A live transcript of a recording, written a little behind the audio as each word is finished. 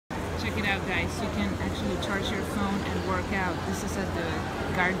Check it out, guys. You can actually charge your phone and work out. This is at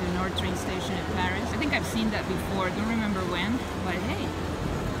the Gare du Nord train station in Paris. I think I've seen that before. Don't remember when, but hey,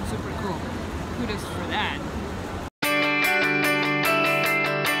 super cool. Kudos for that.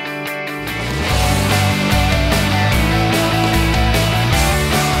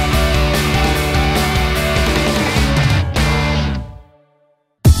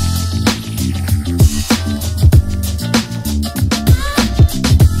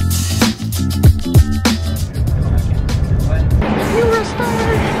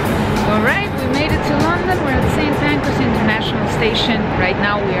 Right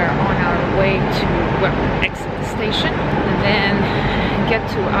now we are on our way to, well, exit the station and then get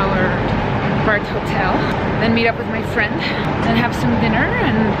to our apart hotel, then meet up with my friend, then have some dinner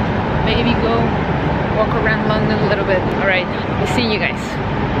and maybe go walk around London a little bit. Alright, I'll see you guys.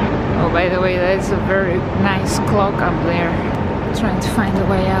 Oh, by the way, that's a very nice clock up there. Trying to find a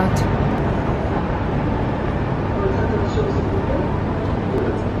way out.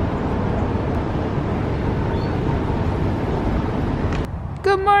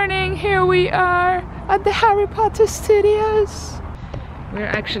 Good morning, here we are at the Harry Potter Studios. We're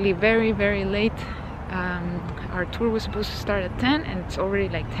actually very late. Our tour was supposed to start at 10 and it's already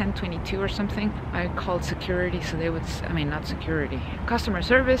like 10:22 or something. I called security so they would, I mean not security, customer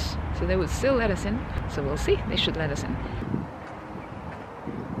service, so they would still let us in. So we'll see, they should let us in.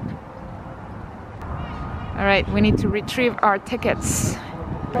 Alright, we need to retrieve our tickets.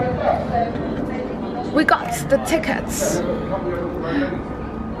 We got the tickets!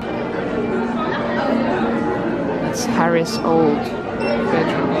 It's Harry's old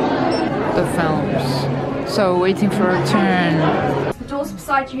bedroom. The films. So waiting for a turn. The doors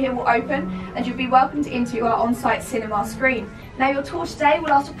beside you here will open and you'll be welcomed into our on-site cinema screen. Now your tour today will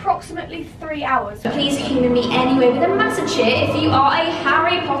last approximately 3 hours. Please humour me anyway with a massive cheer if you are a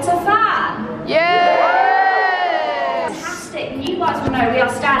Harry Potter fan. Yay! Fantastic. You guys will know we are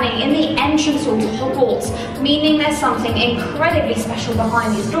standing in the entrance hall to Hogwarts, meaning there's something incredibly special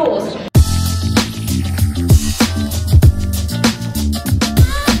behind these doors.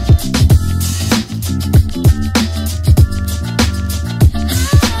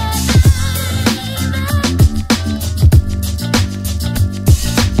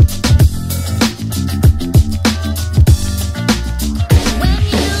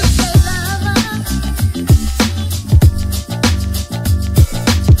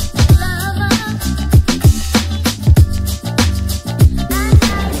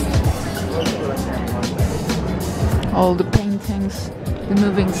 All the paintings, the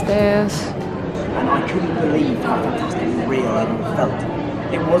moving stairs. And I couldn't believe how fantastically real it all felt.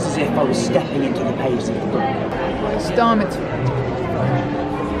 It was as if I was stepping into the pages of the book. It's dormitory.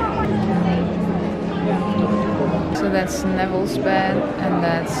 So that's Neville's bed, and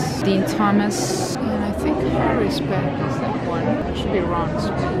that's Dean Thomas, and I think Harry's bed is that one. I should be wrong.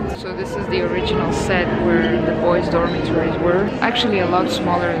 So this is the original set where the boys' dormitories were. Actually a lot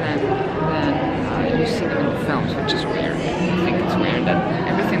smaller than you see them in the films, which is weird. I think it's weird that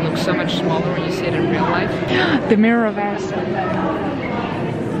everything looks so much smaller when you see it in real life. The Mirror of Erised.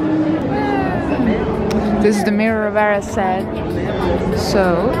 This is the Mirror of Erised.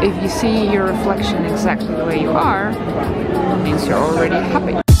 So if you see your reflection exactly the way you are, it means you're already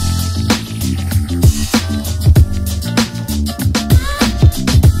happy.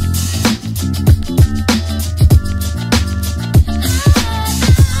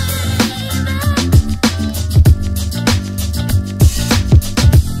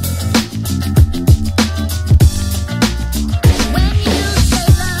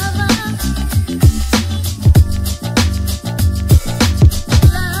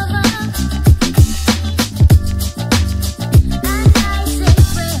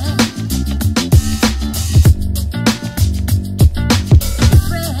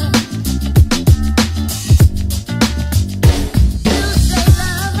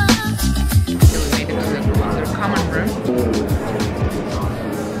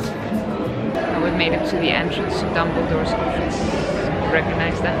 Made it to the entrance to Dumbledore's office.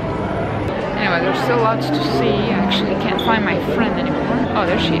 Recognize that? Anyway, there's still lots to see. I actually can't find my friend anymore. Oh,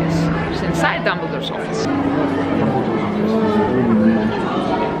 there she is. She's inside Dumbledore's office.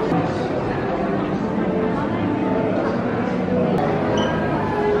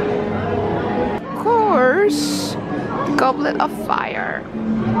 Of course, the Goblet of Fire.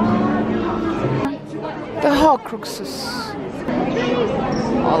 The Horcruxes.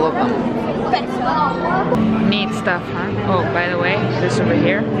 All of them. Neat stuff, huh? Oh, by the way, this over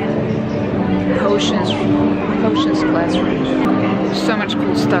here, potions classroom. So much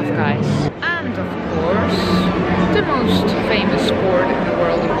cool stuff, guys. And of course, the most famous sport in the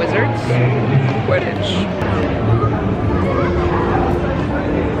world of wizards, Quidditch.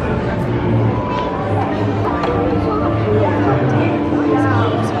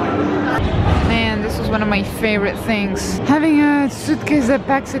 Man, this was one of my favorite things. Having a suitcase that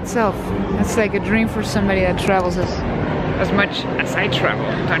packs itself. That's like a dream for somebody that travels as much as I travel,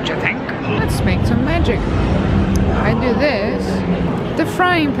 don't you think? Let's make some magic. I do this, the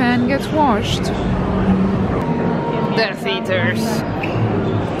frying pan gets washed. Death Eaters.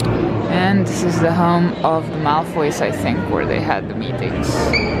 And this is the home of the Malfoys, I think, where they had the meetings.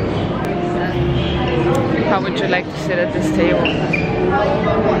 How would you like to sit at this table?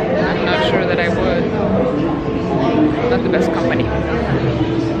 I'm not sure that I would. Not the best company.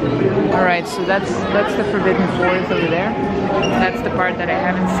 Alright, so that's the Forbidden Forest over there. That's the part that I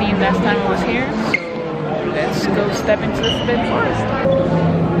haven't seen last time I was here. So let's go step into the Forbidden Forest.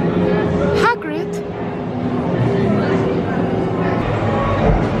 Hagrid!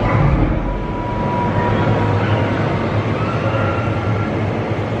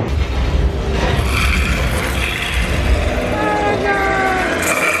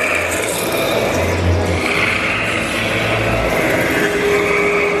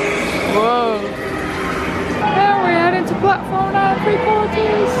 Platform 9 3/4.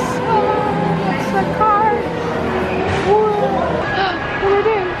 Oh, that's the car. Whoa. There it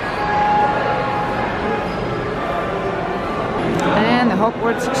is. And the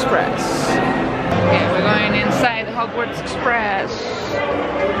Hogwarts Express. Okay, we're going inside the Hogwarts Express.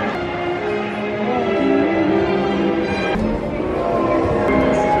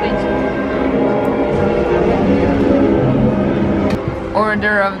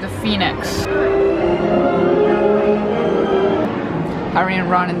 Order of the Phoenix. Harry and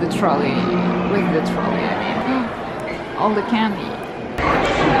Ron in the trolley. With the trolley, I mean. All the candy.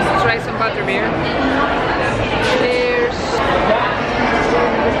 Let's try some butterbeer. Cheers.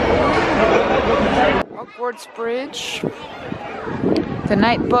 Hogwarts Bridge. The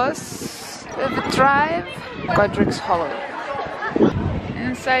night bus. The drive. Godric's Hollow.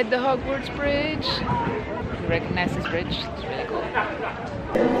 Inside the Hogwarts Bridge. You recognize this bridge? It's really cool.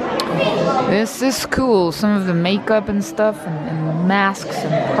 This is cool. Some of the makeup and stuff, and masks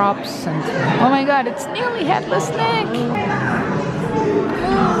and props, and oh my god, it's nearly Headless Nick!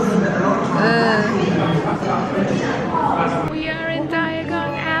 We are in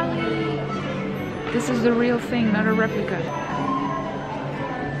Diagon Alley. This is the real thing, not a replica.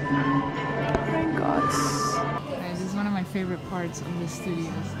 Oh my god. This is one of my favorite parts of the studio.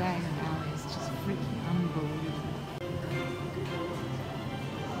 This Diagon Alley is just freaking unbelievable.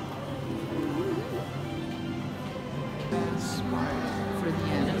 For the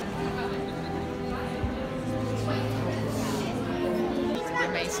end.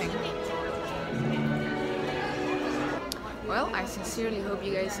 Amazing. Well, I sincerely hope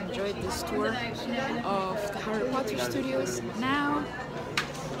you guys enjoyed this tour of the Harry Potter Studios. Now,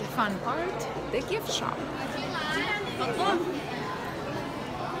 the fun part, the gift shop.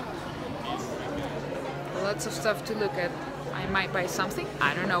 Lots of stuff to look at. I might buy something.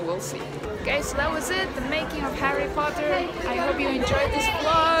 I don't know, we'll see. Okay, so that was it, the making of Harry Potter. I hope you enjoyed this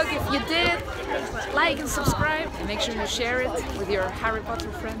vlog. If you did, like and subscribe. And make sure you share it with your Harry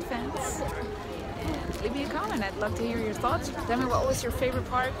Potter friend fans. And leave me a comment. I'd love to hear your thoughts. Tell me what was your favorite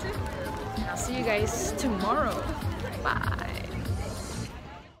part. And I'll see you guys tomorrow. Bye.